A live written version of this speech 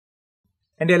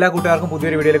എൻ്റെ എല്ലാ കൂട്ടുകാർക്കും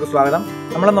പുതിയൊരു വീഡിയോയിലേക്ക് സ്വാഗതം.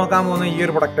 നമ്മൾ നോക്കാൻ പോകുന്ന ഈ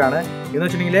ഒരു പ്രൊഡക്റ്റാണ്. ഇതെന്ന്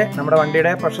വെച്ചിട്ടുണ്ടെങ്കിൽ നമ്മുടെ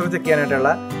വണ്ടിയുടെ പ്രഷർ ചെക്ക് ചെയ്യാനായിട്ടുള്ള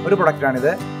ഒരു പ്രൊഡക്റ്റാണിത്.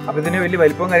 അപ്പോൾ ഇതിന് വലിയ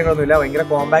വലിപ്പവും കാര്യങ്ങളൊന്നുമില്ല, ഭയങ്കര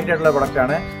കോമ്പാക്റ്റ് ആയിട്ടുള്ള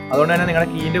പ്രൊഡക്റ്റാണ്. അതുകൊണ്ട് തന്നെ നിങ്ങളുടെ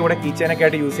കീൻ്റെ കൂടെ കീ ചെയിനൊക്കെ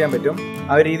ആയിട്ട് യൂസ് ചെയ്യാൻ പറ്റും.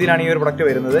 ആ ഒരു രീതിയിലാണ് ഈ ഒരു പ്രൊഡക്റ്റ്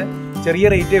വരുന്നത്. ചെറിയ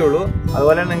റേറ്റേ ഉള്ളൂ.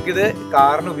 അതുപോലെ തന്നെ നിങ്ങൾക്കിത്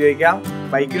കാറിന് ഉപയോഗിക്കാം,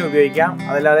 ബൈക്കിന് ഉപയോഗിക്കാം,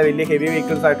 അതല്ലാതെ വലിയ ഹെവി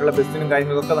വെഹിക്കിൾസ് ആയിട്ടുള്ള ബസ്സിനും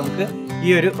കാര്യങ്ങൾക്കൊക്കെ നമുക്ക്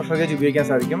ഈ ഒരു പ്രഷർ ഗേജ് ഉപയോഗിക്കാൻ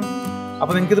സാധിക്കും.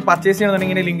 അപ്പോൾ നിങ്ങൾക്ക് ഇത് പർച്ചേസ്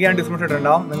ചെയ്യണമെന്നുണ്ടെങ്കിൽ ലിങ്ക് ഞാൻ ഡിസ്ക്രിപ്ഷനിൽ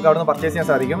ഇട്ടിട്ടുണ്ടാവും, നിങ്ങൾക്ക് അവിടെ നിന്ന് പർച്ചേസ് ചെയ്യാൻ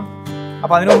സാധിക്കും.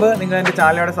 അപ്പോൾ അതിനു മുമ്പ് നിങ്ങൾ എൻ്റെ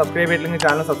ചാനലിലൂടെ സബ്സ്ക്രൈബ് ചെയ്തില്ലെങ്കിൽ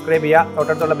ചാനൽ സബ്സ്ക്രൈബ് ചെയ്യുക.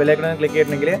 തൊട്ടടുത്തുള്ള ബെല്ലൈക്കൺ ക്ലിക്ക്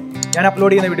ചെയ്തിട്ടുണ്ടെങ്കിൽ ഞാൻ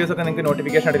അപ്ലോഡ് ചെയ്യുന്ന വീഡിയോസൊക്കെ നിങ്ങൾക്ക്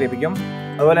നോട്ടിഫിക്കേഷൻ ആയിട്ട് ലഭിക്കും.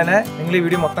 അതുപോലെ തന്നെ നിങ്ങൾ ഈ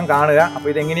വീഡിയോ മൊത്തം കാണുക. അപ്പോൾ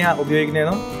ഇതെങ്ങനെയാണ്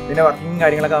ഉപയോഗിക്കുന്നതെന്നും ഇതിൻ്റെ വർക്കിംഗ്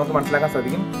കാര്യങ്ങളൊക്കെ നമുക്ക് മനസ്സിലാക്കാൻ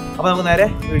സാധിക്കും. അപ്പോൾ നമുക്ക് നേരെ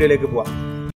വീഡിയോയിലേക്ക് പോവാം.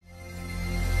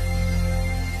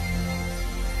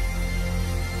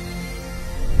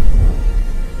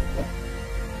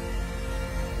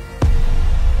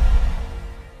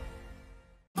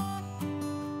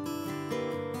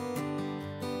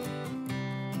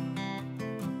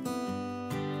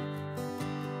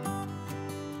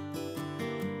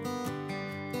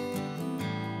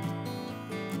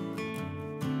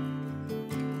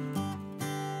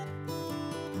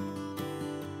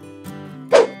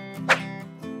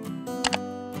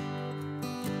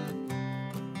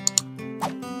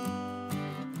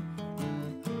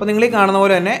 അപ്പോൾ നിങ്ങൾ ഈ കാണുന്ന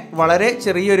പോലെ തന്നെ വളരെ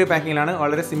ചെറിയൊരു പാക്കിങ്ങിലാണ്,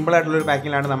 വളരെ സിമ്പിൾ ആയിട്ടുള്ളൊരു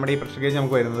പാക്കിങ്ങിലാണ് നമ്മുടെ ഈ പ്രഷർ ഗേജ്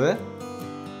നമുക്ക് വരുന്നത്.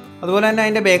 അതുപോലെ തന്നെ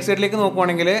അതിൻ്റെ ബാക്ക് സൈഡിലേക്ക്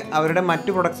നോക്കുവാണെങ്കിൽ അവരുടെ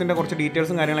മറ്റു പ്രൊഡക്ട്സിൻ്റെ കുറച്ച്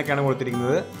ഡീറ്റെയിൽസും കാര്യങ്ങളൊക്കെയാണ്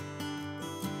കൊടുത്തിരിക്കുന്നത്.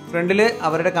 ഫ്രണ്ടിൽ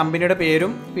അവരുടെ കമ്പനിയുടെ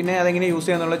പേരും പിന്നെ അതെങ്ങനെ യൂസ്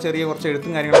ചെയ്യാന്നുള്ള ചെറിയ കുറച്ച്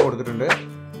എഴുത്തും കാര്യങ്ങളൊക്കെ കൊടുത്തിട്ടുണ്ട്.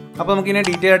 അപ്പോൾ നമുക്കിതിനെ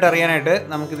ഡീറ്റെയിൽ ആയിട്ട് അറിയാനായിട്ട്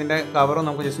നമുക്കിതിൻ്റെ കവറും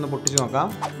നമുക്ക് ജസ്റ്റ് ഒന്ന് പൊട്ടിച്ച് നോക്കാം.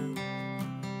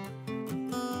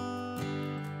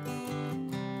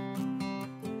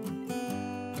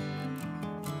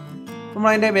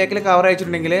 നമ്മളതിൻ്റെ ബാക്കിൽ കവർ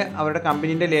അയച്ചിട്ടുണ്ടെങ്കിൽ അവരുടെ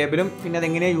കമ്പനീൻ്റെ ലേബലും പിന്നെ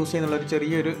അതെങ്ങനെയാണ് യൂസ് ചെയ്യുന്നുള്ളൊരു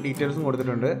ചെറിയൊരു ഡീറ്റെയിൽസും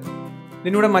കൊടുത്തിട്ടുണ്ട്.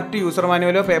 ഇതിനൂടെ മറ്റ് യൂസർ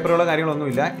മാനുവലോ പേപ്പറുകളോ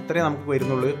കാര്യങ്ങളൊന്നുമില്ല, ഇത്രയും നമുക്ക്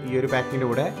വരുന്നുള്ളൂ ഈ ഒരു പാക്കിൻ്റെ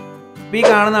കൂടെ. ഇപ്പോൾ ഈ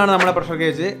കാണുന്നതാണ് നമ്മുടെ പ്രഷർ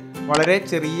ഗേജ്. വളരെ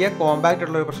ചെറിയ കോമ്പാക്റ്റ്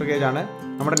ഉള്ളൊരു പ്രഷർ ഗേജാണ്.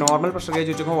 നമ്മുടെ നോർമൽ പ്രഷർ ഗേജ്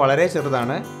വെച്ച് നോക്കുമ്പോൾ വളരെ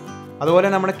ചെറുതാണ്. അതുപോലെ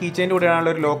നമ്മുടെ കീ ചെയിൻ്റെ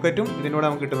കൂടെയാണുള്ള ഒരു ലോക്കറ്റും ഇതിനൂടെ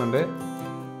നമുക്ക് കിട്ടുന്നുണ്ട്.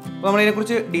 അപ്പോൾ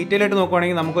നമ്മളിതിനെക്കുറിച്ച് ഡീറ്റെയിൽ ആയിട്ട്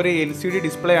നോക്കുവാണെങ്കിൽ നമുക്കൊരു LCD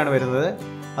ഡിസ്പ്ലേ ആണ് വരുന്നത്.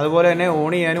 അതുപോലെ തന്നെ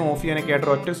ഓൺ ചെയ്യാനും ഓഫ് ചെയ്യാനൊക്കെ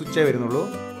ആയിട്ട് ഒറ്റ സ്വിച്ചേ വരുന്നുള്ളൂ.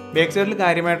 ബാക്ക് സൈഡിൽ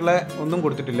കാര്യമായിട്ടുള്ള ഒന്നും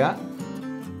കൊടുത്തിട്ടില്ല.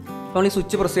 അപ്പോൾ ഈ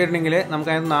സ്വിച്ച് പ്രസ് ചെയ്തിട്ടുണ്ടെങ്കിൽ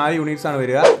നമുക്ക് അതിന് 4 യൂണിറ്റ്സ് ആണ്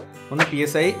വരിക. ഒന്ന്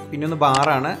PSI, പിന്നെ ഒന്ന്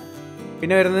ബാറാണ്,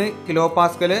 പിന്നെ വരുന്നത് കിലോ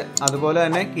പാസ്കൽ, അതുപോലെ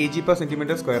തന്നെ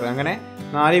kg/cm², അങ്ങനെ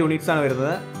 4 യൂണിറ്റ്സ് ആണ്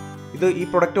വരുന്നത്. ഇത് ഈ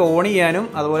പ്രൊഡക്റ്റ് ഓൺ ചെയ്യാനും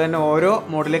അതുപോലെ തന്നെ ഓരോ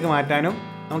മോഡിലേക്ക് മാറ്റാനും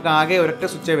നമുക്ക് ആകെ ഒരൊറ്റ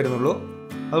സ്വിച്ചേ വരുന്നുള്ളൂ.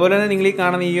 അതുപോലെ തന്നെ നിങ്ങൾ ഈ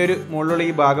കാണുന്ന ഈ ഒരു മുകളിലുള്ള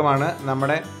ഈ ഭാഗമാണ്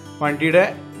നമ്മുടെ വണ്ടിയുടെ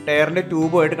ടയറിൻ്റെ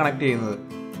ട്യൂബുമായിട്ട് കണക്ട് ചെയ്യുന്നത്.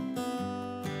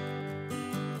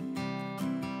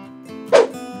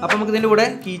 അപ്പോൾ നമുക്ക് ഇതിൻ്റെ കൂടെ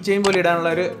കീ ചെയിൻ പോലെ ഇടാനുള്ള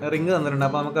ഒരു റിങ് തന്നിട്ടുണ്ട്.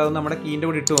 അപ്പോൾ നമുക്കത് നമ്മുടെ കീൻ്റെ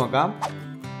കൂടെ ഇട്ട് നോക്കാം.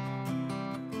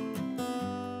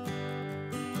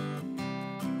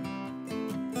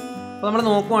 അപ്പോൾ നമ്മൾ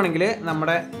നോക്കുവാണെങ്കിൽ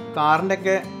നമ്മുടെ കാറിൻ്റെ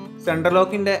ഒക്കെ സെൻട്രൽ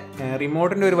ലോക്കിൻ്റെ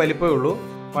റിമോട്ടിൻ്റെ ഒരു വലിപ്പമേ ഉള്ളൂ.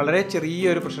 വളരെ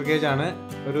ചെറിയൊരു പ്രഷർ ഗേജാണ്,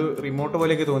 ഒരു റിമോട്ട്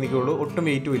പോലെയൊക്കെ തോന്നിക്കുള്ളൂ, ഒട്ടും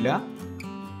വെയിറ്റും ഇല്ല.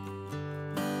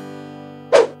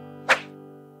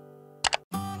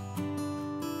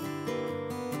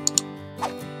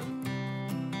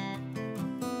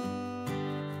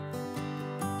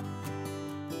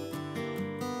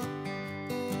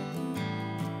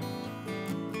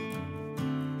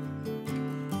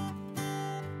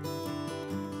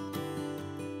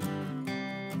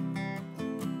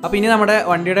 അപ്പോൾ ഇനി നമ്മുടെ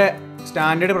വണ്ടിയുടെ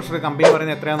സ്റ്റാൻഡേർഡ് പ്രഷർ കമ്പനി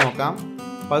പറയുന്നത് എത്രയാണെന്ന് നോക്കാം.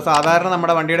 അപ്പോൾ അത് സാധാരണ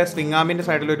നമ്മുടെ വണ്ടിയുടെ സ്പ്രിംഗ് ആമിൻ്റെ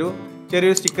സൈഡിലൊരു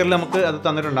ചെറിയൊരു സ്റ്റിക്കറിൽ നമുക്ക് അത്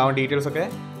തന്നിട്ടുണ്ടാവും ഡീറ്റെയിൽസൊക്കെ.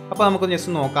 അപ്പോൾ നമുക്ക്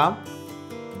ജസ്റ്റ് നോക്കാം.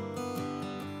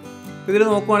 ഇതിൽ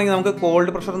നോക്കുവാണെങ്കിൽ നമുക്ക്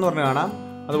കോൾഡ് പ്രഷർ എന്ന് പറഞ്ഞ് കാണാം.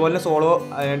 അതുപോലെ സോളോ,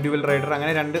 ഡ്യുവൽ റൈഡർ,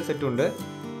 അങ്ങനെ 2 സെറ്റും ഉണ്ട്.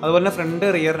 അതുപോലെ തന്നെ ഫ്രണ്ട്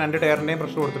റിയർ 2 ടയറിൻ്റെയും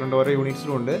പ്രഷർ കൊടുത്തിട്ടുണ്ട്, ഓരോ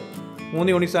യൂണിറ്റ്സിലും ഉണ്ട്.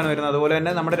 3 യൂണിറ്റ്സ് ആണ് വരുന്നത്. അതുപോലെ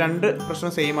തന്നെ നമ്മുടെ 2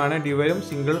 പ്രഷറും സെയിം ആണ്, ഡ്യുവലും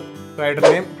സിംഗിൾ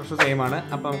റൈഡറിൻ്റെയും പ്രഷർ സെയിം ആണ്.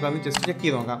 അപ്പോൾ നമുക്കത് ജസ്റ്റ് ചെക്ക്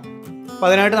ചെയ്ത് നോക്കാം.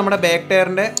 അപ്പോൾ അതിനായിട്ട് നമ്മുടെ ബാക്ക്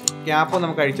ടയറിൻ്റെ ക്യാപ്പ്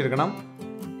നമുക്ക് അഴിച്ചെടുക്കണം.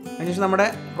 അതിനുശേഷം നമ്മുടെ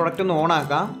പ്രൊഡക്റ്റ് ഒന്ന്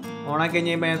ഓണാക്കാം. ഓണാക്കി കഴിഞ്ഞ്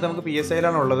കഴിയുമ്പോൾ അതിനകത്ത് നമുക്ക്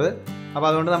PSIയിലാണ് ഉള്ളത്. അപ്പോൾ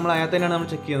അതുകൊണ്ട് നമ്മൾ അതിനകത്ത് തന്നെയാണ് നമ്മൾ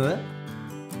ചെക്ക് ചെയ്യുന്നത്.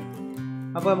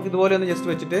 അപ്പോൾ നമുക്ക് ഇതുപോലെ ഒന്ന് ജസ്റ്റ്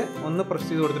വെച്ചിട്ട് ഒന്ന് പ്രസ്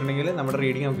ചെയ്ത് കൊടുത്തിട്ടുണ്ടെങ്കിൽ നമ്മുടെ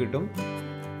റീഡിങ് നമുക്ക് കിട്ടും.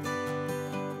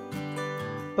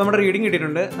 അപ്പോൾ നമ്മുടെ റീഡിങ്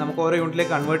കിട്ടിയിട്ടുണ്ട്. നമുക്ക് ഓരോ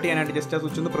യൂണിറ്റിലേക്ക് കൺവേർട്ട് ചെയ്യാനായിട്ട് ജസ്റ്റ് ആ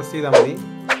സ്വിച്ച് ഒന്ന് പ്രസ് ചെയ്താൽ മതി.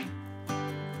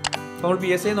 അപ്പോൾ നമ്മൾ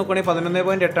PSI നോക്കുകയാണെങ്കിൽ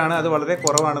 11.8 ആണ്. അത് വളരെ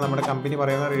കുറവാണ് നമ്മുടെ കമ്പനി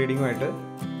പറയുന്ന റീഡിങ്ങുമായിട്ട്.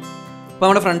 അപ്പോൾ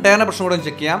നമ്മുടെ ഫ്രണ്ട് ടയറിൻ്റെ പ്രഷർ കൂടെ ഒന്ന്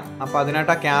ചെക്ക് ചെയ്യാം. അപ്പോൾ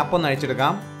അതിനായിട്ട് ആ ക്യാപ്പ് ഒന്ന്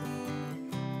അഴിച്ചെടുക്കാം.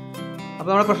 അപ്പോൾ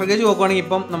നമ്മുടെ പ്രഷർ ഗേജ് നോക്കുകയാണെങ്കിൽ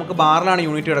ഇപ്പം നമുക്ക് ബാറിലാണ്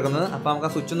യൂണിറ്റ് കിടക്കുന്നത്. അപ്പോൾ നമുക്ക്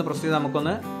ആ സ്വിച്ച് ഒന്ന് പ്രസ് ചെയ്ത്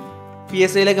നമുക്കൊന്ന്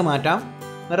PSIയിലേക്ക് മാറ്റാം.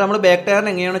 എന്നിട്ട് നമ്മൾ ബാക്ക്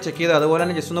ടയറിന് എങ്ങനെയാണ് ചെക്ക് ചെയ്തത് അതുപോലെ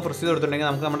തന്നെ ജസ്റ്റ് ഒന്ന് പ്രസ് ചെയ്ത് കൊടുത്തിട്ടുണ്ടെങ്കിൽ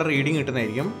നമുക്ക് നമ്മുടെ റീഡിങ്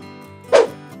കിട്ടുന്നതായിരിക്കും.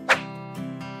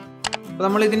 അപ്പോൾ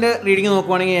നമ്മൾ ഇതിൻ്റെ റീഡിങ്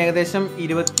നോക്കുവാണെങ്കിൽ ഏകദേശം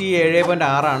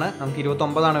 27.6 ആണ്. നമുക്ക്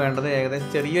 29 വേണ്ടത്. ഏകദേശം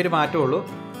ചെറിയൊരു മാറ്റമേ ഉള്ളൂ.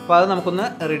 അപ്പോൾ അത് നമുക്കൊന്ന്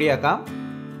റെഡിയാക്കാം.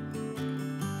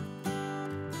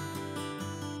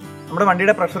 നമ്മുടെ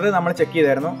വണ്ടിയുടെ പ്രഷർ നമ്മൾ ചെക്ക്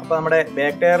ചെയ്തായിരുന്നു. അപ്പോൾ നമ്മുടെ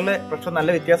ബാക്ക് ടയറിൽ പ്രഷർ നല്ല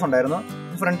വ്യത്യാസം ഉണ്ടായിരുന്നു.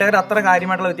 ഫ്രണ്ട് ടയർ അത്ര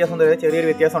കാര്യമായിട്ടുള്ള വ്യത്യാസം ചെറിയൊരു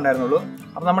വ്യത്യാസം ഉണ്ടായിരുന്നുള്ളൂ.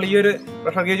 അപ്പോൾ നമ്മൾ ഈ ഒരു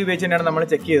പ്രഷർ ഗേജ് ഉപയോഗിച്ച് തന്നെയാണ് നമ്മൾ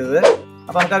ചെക്ക് ചെയ്തത്.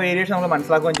 അപ്പോൾ നമുക്ക് ആ വേരിയേഷൻ നമ്മൾ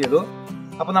മനസ്സിലാക്കുകയും ചെയ്തു.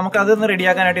 അപ്പോൾ നമുക്ക് അതൊന്ന്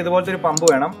റെഡിയാക്കാനായിട്ട് ഇതുപോലത്തെ ഒരു പമ്പ്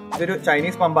വേണം. ഇതൊരു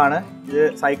ചൈനീസ് പമ്പാണ്. ഇത്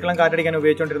സൈക്കിളും കാറ്റടിക്കാൻ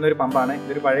ഉപയോഗിച്ചുകൊണ്ടിരുന്ന ഒരു പമ്പാണ്.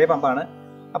 ഇതൊരു പഴയ പമ്പാണ്.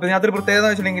 അപ്പോൾ ഇതിനകത്തൊരു പ്രത്യേകത എന്ന്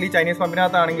വെച്ചിട്ടുണ്ടെങ്കിൽ ഈ ചൈനീസ്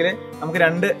പമ്പിനകത്താണെങ്കിൽ നമുക്ക്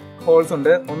 2 ഹോൾസ്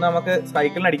ഉണ്ട്. ഒന്ന് നമുക്ക്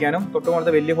സൈക്കിളിന് അടിക്കാനും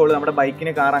തൊട്ടുപോലത്തെ വലിയ ഹോൾ നമ്മുടെ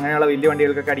ബൈക്കിന്, കാർ അങ്ങനെയുള്ള വലിയ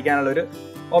വണ്ടികൾക്കൊക്കെ അടിക്കാനുള്ള ഒരു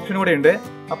ഓപ്ഷൻ കൂടെ ഉണ്ട്.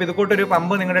 അപ്പോൾ ഇത് കൂട്ടൊരു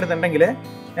പമ്പ് നിങ്ങളുടെ അടുത്തുണ്ടെങ്കിൽ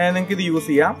നിങ്ങൾക്ക് ഇത് യൂസ്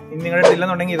ചെയ്യാം. ഇനി നിങ്ങളുടെ അടുത്ത്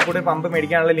ഇല്ലെന്നുണ്ടെങ്കിൽ ഇത് കൂടെ പമ്പ്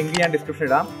മേടിക്കാനുള്ള ലിങ്ക് ഞാൻ ഡിസ്ക്രിപ്ഷൻ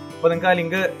ഇടാം. അപ്പോൾ നിങ്ങൾക്ക് ആ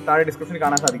ലിങ്ക് താഴെ ഡിസ്ക്രിപ്ഷനിൽ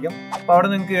കാണാൻ സാധിക്കും. അപ്പോൾ അവിടെ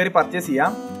നിങ്ങൾക്ക് കയറി പർച്ചേസ്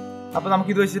ചെയ്യാം. അപ്പോൾ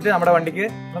നമുക്കിത് വെച്ചിട്ട് നമ്മുടെ വണ്ടിക്ക്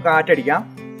നമുക്ക് കാറ്റടിക്കാം.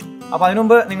 അപ്പോൾ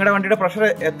അതിനുമുമ്പ് നിങ്ങളുടെ വണ്ടിയുടെ പ്രഷർ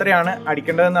എത്രയാണ്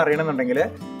അടിക്കേണ്ടതെന്ന് അറിയണമെന്നുണ്ടെങ്കിൽ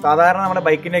സാധാരണ നമ്മുടെ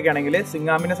ബൈക്കിൻ്റെയൊക്കെ ആണെങ്കിൽ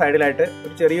സിംഗാമിൻ്റെ സൈഡിലായിട്ട്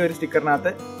ഒരു ചെറിയൊരു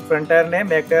സ്റ്റിക്കറിനകത്ത് ഫ്രണ്ട് ടയറിൻ്റെയും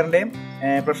ബാക്ക് ടയറിൻ്റെയും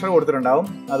പ്രഷർ കൊടുത്തിട്ടുണ്ടാവും.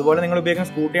 അതുപോലെ നിങ്ങൾ ഉപയോഗിക്കുന്ന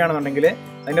സ്കൂട്ടി ആണെന്നുണ്ടെങ്കിൽ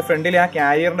അതിൻ്റെ ഫ്രണ്ടിൽ ആ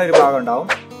ക്യാരിയറിൻ്റെ ഒരു ഭാഗം ഉണ്ടാവും.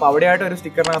 അപ്പോൾ അവിടെയായിട്ട് ഒരു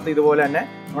സ്റ്റിക്കറിനകത്ത് ഇതുപോലെ തന്നെ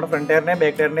നമ്മുടെ ഫ്രണ്ട് ടയറിൻ്റെയും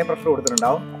ബാക്ക് ടയറിൻ്റെയും പ്രഷർ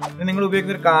കൊടുത്തിട്ടുണ്ടാവും. ഇനി നിങ്ങൾ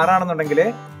ഉപയോഗിക്കുന്ന ഒരു കാറാണെന്നുണ്ടെങ്കിൽ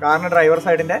കാറിൻ്റെ ഡ്രൈവർ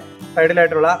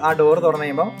സൈഡിലായിട്ടുള്ള ആ ഡോർ തുറന്നു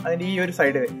കഴിയുമ്പോൾ അതിൻ്റെ ഈ ഒരു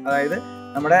സൈഡ്, അതായത്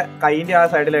നമ്മുടെ കൈയിൻ്റെ ആ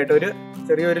സൈഡിലായിട്ട് ഒരു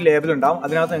ചെറിയൊരു ലേബൽ ഉണ്ടാവും.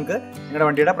 അതിനകത്ത് നിങ്ങൾക്ക് നിങ്ങളുടെ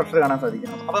വണ്ടിയുടെ പ്രഷർ കാണാൻ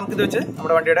സാധിക്കും. അപ്പോൾ നമുക്ക് ഇത് വെച്ച്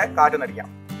നമ്മുടെ വണ്ടിയുടെ കാറ്റൊന്ന് അടിക്കാം.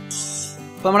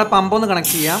 അപ്പോൾ നമ്മുടെ പമ്പ് ഒന്ന്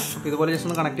കണക്ട് ചെയ്യാം. അപ്പോൾ ഇതുപോലെ ജസ്റ്റ്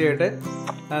ഒന്ന് കണക്ട് ചെയ്തിട്ട്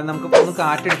നമുക്ക് ഒന്ന്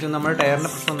കാറ്റടിച്ച് നമ്മുടെ ടയറിൻ്റെ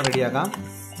പ്രഷർ ഒന്ന് റെഡിയാക്കാം.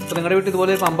 അപ്പോൾ നിങ്ങളുടെ വീട്ടിൽ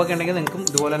ഇതുപോലെ ഒരു പമ്പൊക്കെ ഉണ്ടെങ്കിൽ നിങ്ങൾക്കും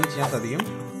ഇതുപോലെ തന്നെ ചെയ്യാൻ സാധിക്കും.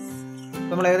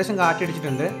 അപ്പോൾ നമ്മൾ ഏകദേശം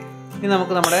കാറ്റടിച്ചിട്ടുണ്ട്. ഇനി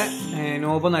നമുക്ക് നമ്മുടെ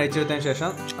നോബ് ഒന്ന് അഴിച്ചെടുത്തതിന് ശേഷം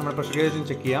നമ്മുടെ പ്രഷർ ഗേജ്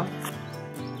ചെക്ക് ചെയ്യാം.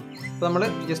 അപ്പോൾ നമ്മൾ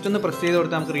ജസ്റ്റ് ഒന്ന് പ്രസ് ചെയ്ത്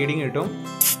കൊടുത്താൽ നമുക്ക് റീഡിങ് കിട്ടും.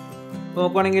 അപ്പോൾ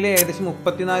നോക്കുവാണെങ്കിൽ ഏകദേശം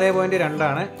 34.2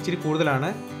 ആണ്. ഇച്ചിരി കൂടുതലാണ്.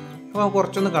 അപ്പോൾ നമുക്ക്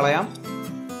കുറച്ചൊന്ന് കളയാം.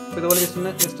 അപ്പോൾ ഇതുപോലെ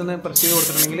ജസ്റ്റ് ഒന്ന് പ്രസ് ചെയ്ത്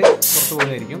കൊടുത്തിട്ടുണ്ടെങ്കിൽ കുറച്ച്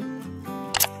പോകുന്നതായിരിക്കും.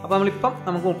 അപ്പോൾ നമ്മളിപ്പം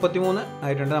നമുക്ക് 33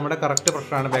 ആയിട്ടുണ്ട്. നമ്മുടെ കറക്റ്റ്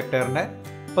പ്രഷറാണ് ബാക്ക് ടയറിൻ്റെ.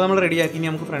 അപ്പോൾ നമ്മൾ റെഡിയാക്കി. ഇനി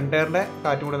നമുക്ക് ഫ്രണ്ട് ടയറിൻ്റെ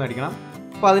കാറ്റും കൂടെ ഒന്ന് അടിക്കണം.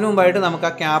 അപ്പോൾ അതിന് മുമ്പായിട്ട് നമുക്ക്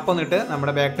ആ ക്യാപ്പ് ഒന്നിട്ട്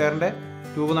നമ്മുടെ ബാക്ക് ടയറിൻ്റെ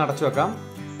ട്യൂബ് ഒന്ന് അടച്ചു വെക്കാം.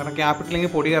 കാരണം ക്യാപ്പ്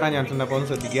ഇട്ടില്ലെങ്കിൽ പൊടി കയറാൻ ചാൻസ് ഉണ്ട്. അപ്പോൾ ഒന്ന്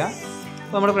ശ്രദ്ധിക്കുക.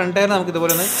 അപ്പോൾ നമ്മുടെ ഫ്രണ്ട് ടയർ നമുക്ക്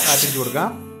ഇതുപോലെ ഒന്ന് കാറ്റടിച്ച് കൊടുക്കാം.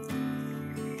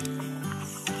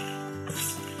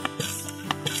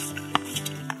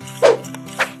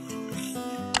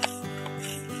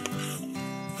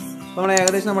 നമ്മൾ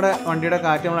ഏകദേശം നമ്മുടെ വണ്ടിയുടെ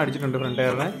കാറ്റ് നമ്മൾ അടിച്ചിട്ടുണ്ട് ഫ്രണ്ട്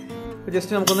ടയറിന്. അപ്പോൾ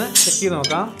ജസ്റ്റ് നമുക്കൊന്ന് ചെക്ക് ചെയ്ത്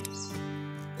നോക്കാം.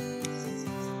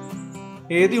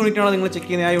 ഏത് യൂണിറ്റാണോ നിങ്ങൾ ചെക്ക്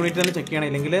ചെയ്യുന്നത് ആ യൂണിറ്റ് തന്നെ ചെക്ക് ചെയ്യണം,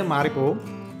 ഇല്ലെങ്കിൽ മാറിപ്പോവും.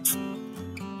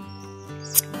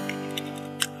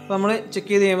 അപ്പോൾ നമ്മൾ ചെക്ക്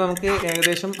ചെയ്ത് കഴിയുമ്പോൾ നമുക്ക്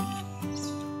ഏകദേശം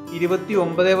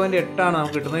 29.8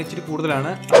 നമുക്ക് കിട്ടുന്നത്. ഇച്ചിരി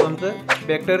കൂടുതലാണ്. അപ്പോൾ നമുക്ക്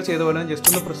ബാക്ക് ടയർ ചെയ്ത പോലെ ജസ്റ്റ്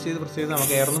ഒന്ന് പ്രസ് ചെയ്ത്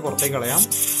നമുക്ക് എയർന്ന് പുറത്തേക്ക് കളയാം.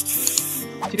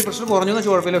 ഇച്ചിരി പ്രഷർ കുറഞ്ഞു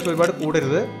വെച്ചാൽ കുഴപ്പമില്ല, പക്ഷേ ഒരുപാട്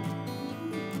കൂടരുത്.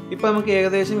 ഇപ്പോൾ നമുക്ക്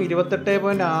ഏകദേശം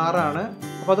 28.6 ആണ്.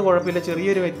 അപ്പോൾ അത് കുഴപ്പമില്ല,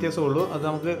 ചെറിയൊരു വ്യത്യാസമുള്ളൂ. അത്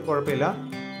നമുക്ക് കുഴപ്പമില്ല.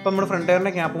 അപ്പോൾ നമ്മുടെ ഫ്രണ്ട്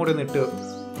ടയറിൻ്റെ ക്യാപ്പും കൂടി ഒന്ന്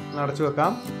അടച്ചു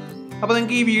വെക്കാം. അപ്പോൾ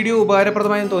നിങ്ങൾക്ക് ഈ വീഡിയോ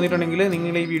ഉപകാരപ്രദമായി തോന്നിയിട്ടുണ്ടെങ്കിൽ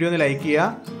നിങ്ങൾ ഈ വീഡിയോ ഒന്ന് ലൈക്ക് ചെയ്യുക.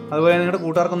 അതുപോലെ നിങ്ങളുടെ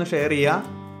കൂട്ടുകാർക്കൊന്ന് ഷെയർ ചെയ്യുക.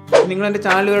 നിങ്ങൾ എൻ്റെ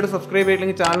ചാനൽ ഇതുവരെ സബ്സ്ക്രൈബ്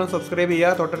ചെയ്തില്ലെങ്കിൽ ചാനൽ സബ്സ്ക്രൈബ്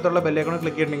ചെയ്യുക. തൊട്ടടുത്തുള്ള ബെല്ലൈക്കൺ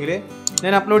ക്ലിക്ക് ചെയ്തിട്ടുണ്ടെങ്കിൽ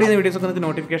ഞാൻ അപ്ലോഡ് ചെയ്യുന്ന വീഡിയോസൊക്കെ നിങ്ങൾക്ക്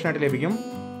നോട്ടിഫിക്കേഷൻ ആയിട്ട് ലഭിക്കും.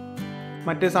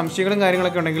 മറ്റ് സംശയങ്ങളും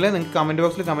കാര്യങ്ങളൊക്കെ ഉണ്ടെങ്കിൽ നിങ്ങൾക്ക് കമൻറ്റ്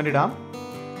ബോക്സിൽ കമൻറ്റ് ഇടാം.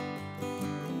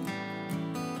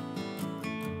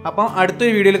 അപ്പം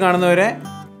അടുത്തൊരു വീഡിയോയിൽ കാണുന്നവരെ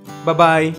ബൈ.